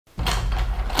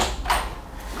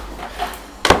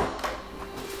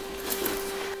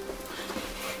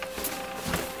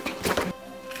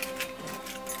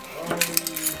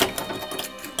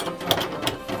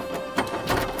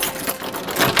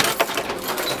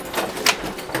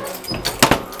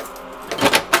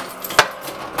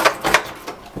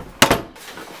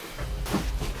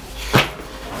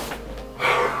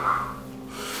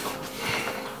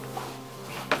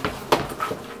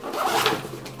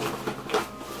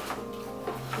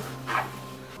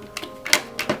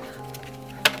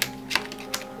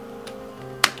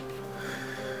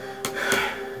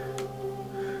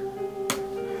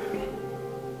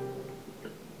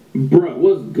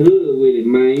good with it,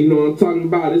 man? You know what I'm talking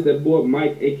about? It's that boy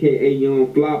Mike, aka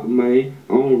Young Flopper, man.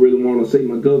 I don't really want to say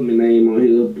my government name on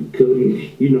here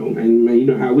because, you know, man, you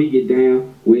know how we get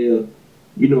down. Well,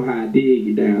 you know how I did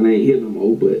get down. I ain't here no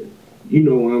more, but you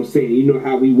know what I'm saying. You know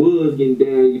how we was getting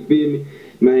down, you feel me?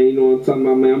 Man, you know what I'm talking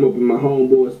about, man? I'm up in my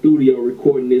homeboy studio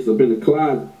recording this up in the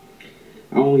closet.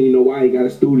 I don't even know why he got a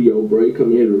studio, bro. He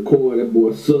come here to record. That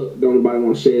boy suck. Don't nobody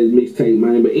want to share his mixtape,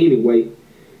 man. But anyway,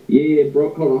 yeah,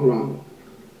 bro. Hold on.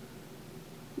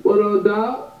 What up,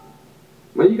 dog?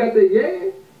 Man, you got that,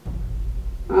 yeah?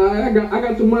 I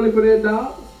got your money for that,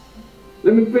 dog.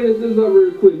 Let me finish this up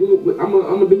real quick. I'm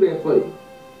gonna do that for you.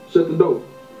 Shut the door.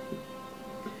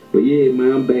 But yeah,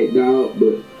 man, I'm back, dog.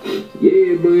 But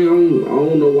yeah, man, I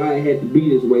don't know why it had to be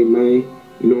this way, man.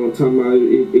 You know what I'm talking about?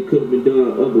 It could have been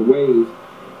done other ways.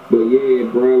 But yeah,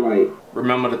 bro, like,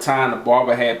 remember the time the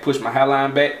barber had pushed my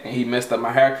hairline back and he messed up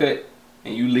my haircut?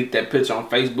 And you leaked that picture on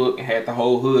Facebook and had the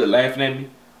whole hood laughing at me?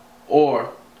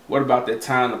 Or what about that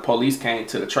time the police came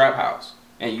to the trap house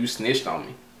and you snitched on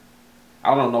me?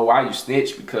 I don't know why you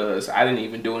snitched, because I didn't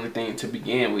even do anything to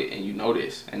begin with, and you know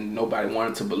this, and nobody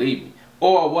wanted to believe me.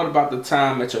 Or what about the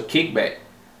time at your kickback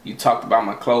you talked about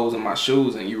my clothes and my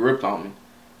shoes and you ripped on me,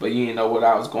 but you didn't know what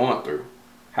I was going through?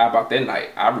 How about that night?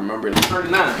 I remember it.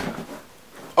 39.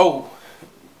 Oh,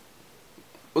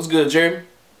 what's good, Jeremy?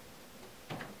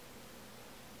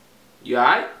 You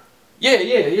alright?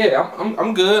 Yeah.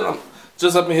 I'm good. I'm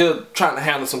just up in here trying to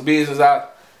handle some business. I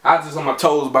was just on my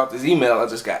toes about this email I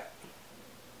just got.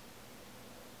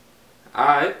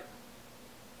 Alright.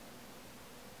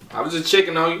 I was just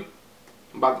checking on you.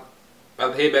 I'm about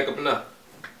to head back up and up.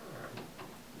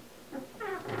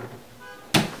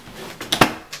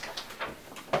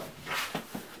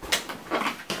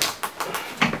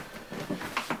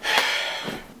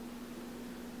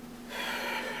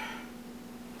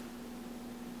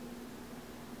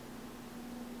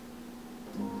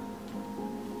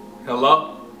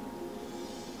 Hello?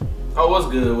 Oh, what's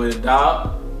good with it,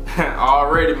 dog?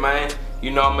 Already, man.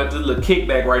 You know, I'm at this little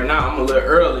kickback right now. I'm a little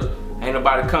early. Ain't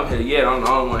nobody come here yet. I'm the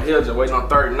only one here, just waiting on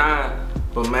 39.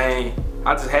 But man,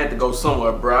 I just had to go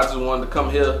somewhere, bro. I just wanted to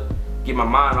come here, get my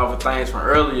mind off of things from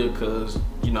earlier, because,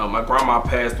 you know, my grandma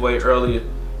passed away earlier.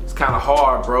 It's kind of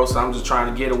hard, bro, so I'm just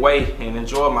trying to get away and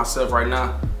enjoy myself right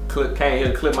now. Came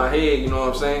here to clip my head, you know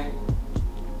what I'm saying?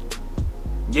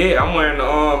 Yeah, I'm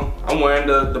wearing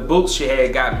the boots she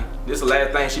had got me. This is the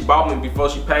last thing she bought me before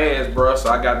she passed, bro, so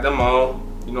I got them on.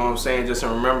 You know what I'm saying? Just in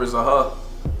remembrance of her.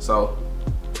 So,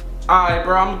 alright,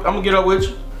 bro, I'm gonna get up with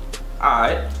you.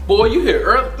 Alright. Boy, you here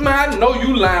early. Man, I know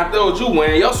you lying. That what you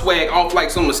wearing. Your swag off like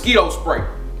some mosquito spray.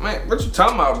 Man, what you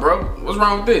talking about, bro? What's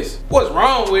wrong with this? What's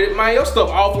wrong with it, man? Your stuff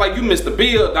off like you missed the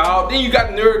bill, dog. Then you got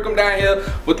the nerve to come down here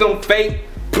with them fake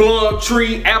plum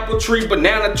tree, apple tree,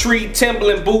 banana tree,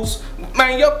 Timberland boots.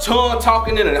 Man, your tongue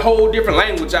talking in a whole different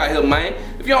language out here, man.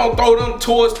 If you don't throw them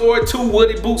Toy Story 2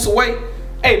 Woody boots away,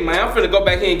 hey, man, I'm finna go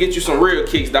back here and get you some real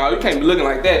kicks, dog. You can't be looking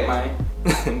like that,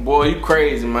 man. Boy, you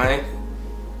crazy, man.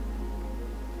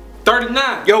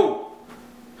 39, yo.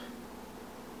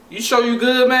 You sure you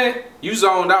good, man? You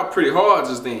zoned out pretty hard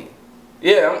just then.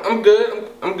 Yeah, I'm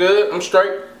good. I'm good. I'm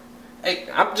straight. Hey,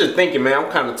 I'm just thinking, man.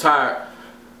 I'm kind of tired.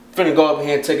 Finna go up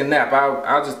here and take a nap.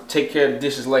 I'll just take care of the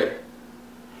dishes later.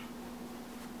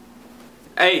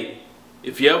 Hey,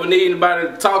 if you ever need anybody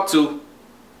to talk to,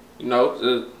 you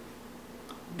know,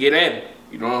 get at it.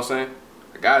 You know what I'm saying?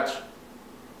 I got you.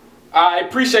 I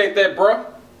appreciate that, bro.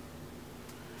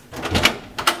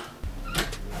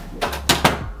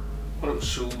 What them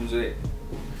shoes at?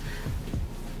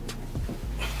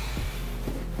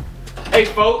 Hey,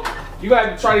 folks, you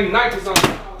gotta try these Nikes on.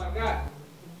 That's all I got.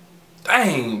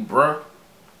 Dang, bro.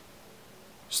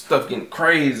 Stuff getting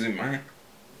crazy, man.